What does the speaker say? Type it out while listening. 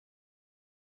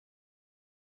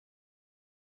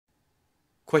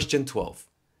Question 12.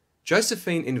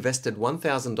 Josephine invested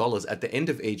 $1,000 at the end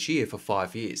of each year for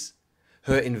 5 years.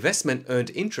 Her investment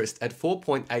earned interest at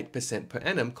 4.8% per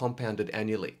annum compounded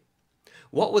annually.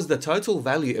 What was the total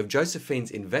value of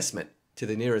Josephine's investment to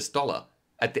the nearest dollar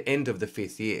at the end of the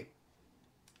 5th year?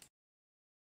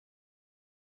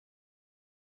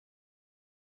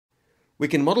 We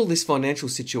can model this financial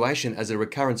situation as a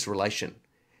recurrence relation.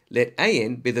 Let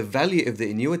AN be the value of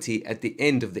the annuity at the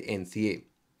end of the nth year.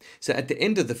 So at the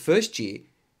end of the first year,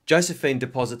 Josephine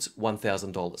deposits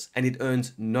 $1,000 and it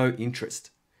earns no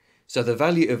interest. So the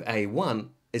value of A1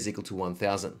 is equal to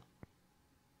 1,000.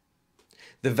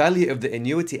 The value of the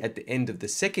annuity at the end of the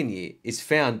second year is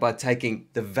found by taking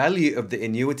the value of the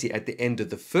annuity at the end of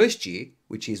the first year,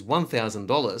 which is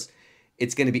 $1,000.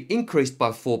 It's going to be increased by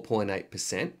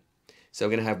 4.8%. So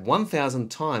we're going to have 1,000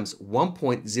 times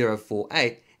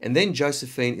 1.048, and then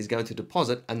Josephine is going to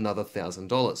deposit another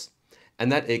 $1,000,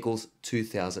 and that equals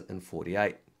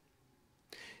 2,048.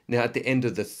 Now at the end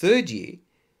of the third year,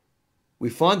 we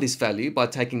find this value by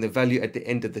taking the value at the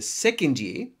end of the second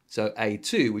year, so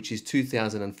A2, which is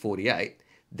 2,048.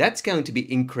 That's going to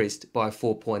be increased by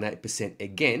 4.8%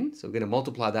 again, so we're going to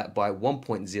multiply that by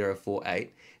 1.048,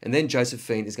 and then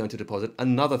Josephine is going to deposit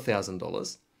another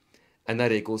 $1,000, and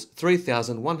that equals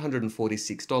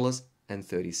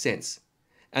 $3,146.30.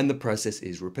 And the process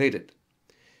is repeated.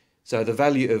 So the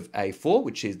value of A4,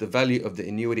 which is the value of the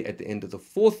annuity at the end of the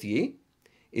fourth year,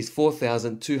 is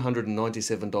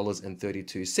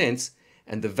 $4,297.32,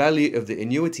 and the value of the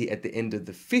annuity at the end of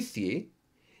the fifth year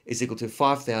is equal to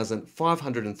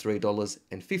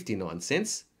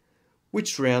 $5,503.59,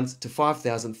 which rounds to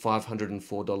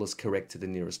 $5,504 correct to the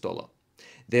nearest dollar.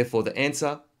 Therefore, the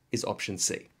answer is option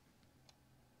C.